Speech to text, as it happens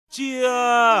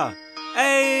Yeah,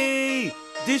 hey,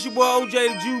 this your boy OJ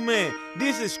the Juiceman.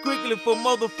 This is strictly for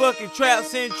motherfucking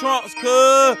traps and trunks,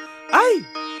 cuz. Hey.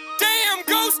 Damn,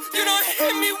 Ghost, you done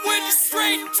hit me with the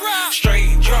straight drop.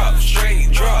 Straight drop,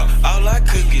 straight drop. All I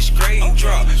cook is straight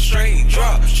drop. Straight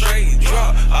drop, straight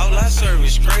drop. All I serve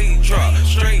is straight drop.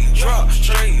 Straight drop,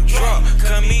 straight drop.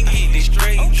 Come and get this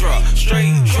straight drop.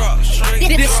 Straight drop, straight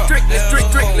drop. This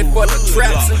strictly for the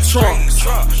traps and trunks. Straight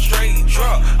drop, straight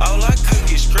drop. All I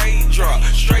cook is straight drop.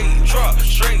 Straight drop,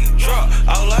 straight drop.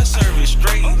 All I serve is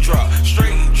straight drop.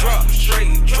 Straight drop,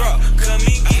 straight drop. Come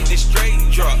and get this straight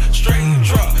drop. Straight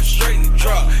drop, straight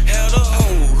drop. Held the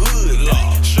whole hood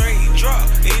locked. Straight drop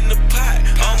in the pot.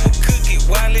 I'ma cook it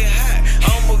while it hot.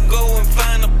 I'ma go and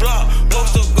find a block.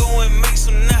 Post up, go and make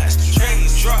some knots. Straight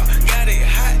drop, got it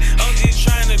hot. I'm just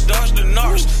trying to dodge the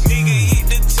narcs. Nigga hit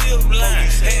the tip line.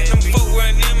 Had them folk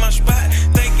run in my spot.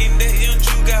 Thinking that young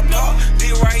Jew got popped.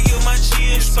 Did right here my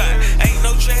chill spot. Ain't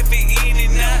no traffic in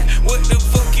and out. What the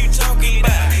fuck you talking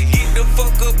about? Get the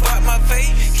fuck up out my face.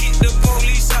 Kick the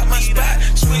police out my spot.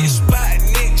 Switch spot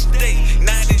next day.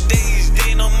 90 days,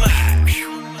 then I'm out.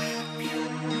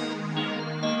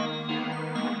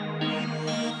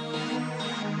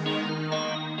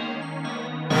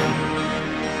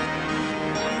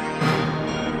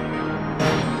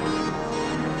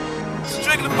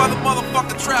 Strictly for the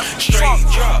motherfucking traps and Straight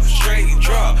trunks. drop, straight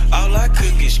drop. All I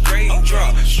cook is straight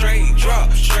drop. Straight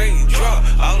drop, straight drop.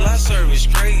 All I serve is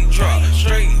straight drop.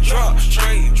 Straight drop,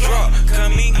 straight drop.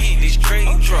 Come and get this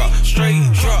straight drop. Straight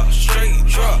drop, straight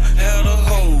drop. Held the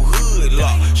whole hood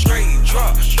locked. Straight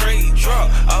drop, straight drop.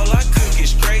 All I cook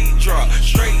is straight drop.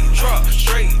 Straight drop,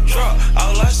 straight drop.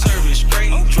 All I serve is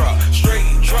straight drop.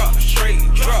 Straight drop,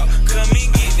 straight drop. Come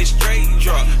and get this straight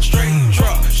drop. Straight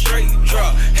drop, straight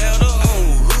drop. Held the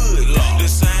whole hood locked. The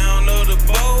sound of the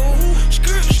bowl.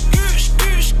 Skirt, skirt,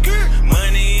 skirt, skirt.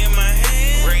 Money in my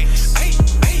hand. Ay,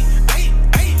 ay, ay,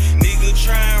 ay. Nigga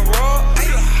try and roll.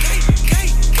 Ay,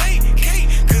 K.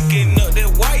 Cooking up that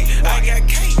white. I got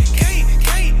K.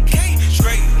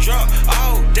 Straight drop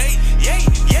all day. Yay,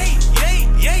 yay, yay,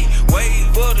 yay. Wait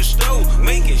for the stove.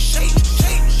 Make it shake,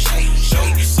 shake, shake,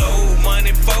 shake. Soul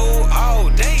money fold all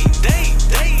day, day,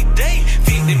 day, day.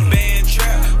 50 band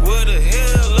trap. What a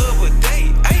hell of a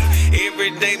day. Ay,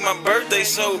 every day my birthday,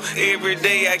 so every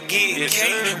day I get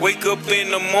cake. Wake up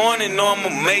in the morning, know I'ma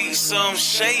make some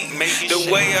shake. The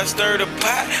way I stir the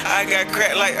pot, I got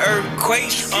cracked like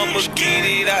earthquake. I'ma get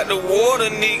it out the water,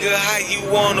 nigga. How you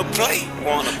wanna play?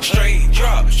 Straight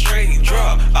drop, straight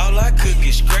drop. All I cook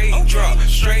is straight drop.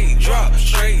 Straight drop,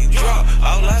 straight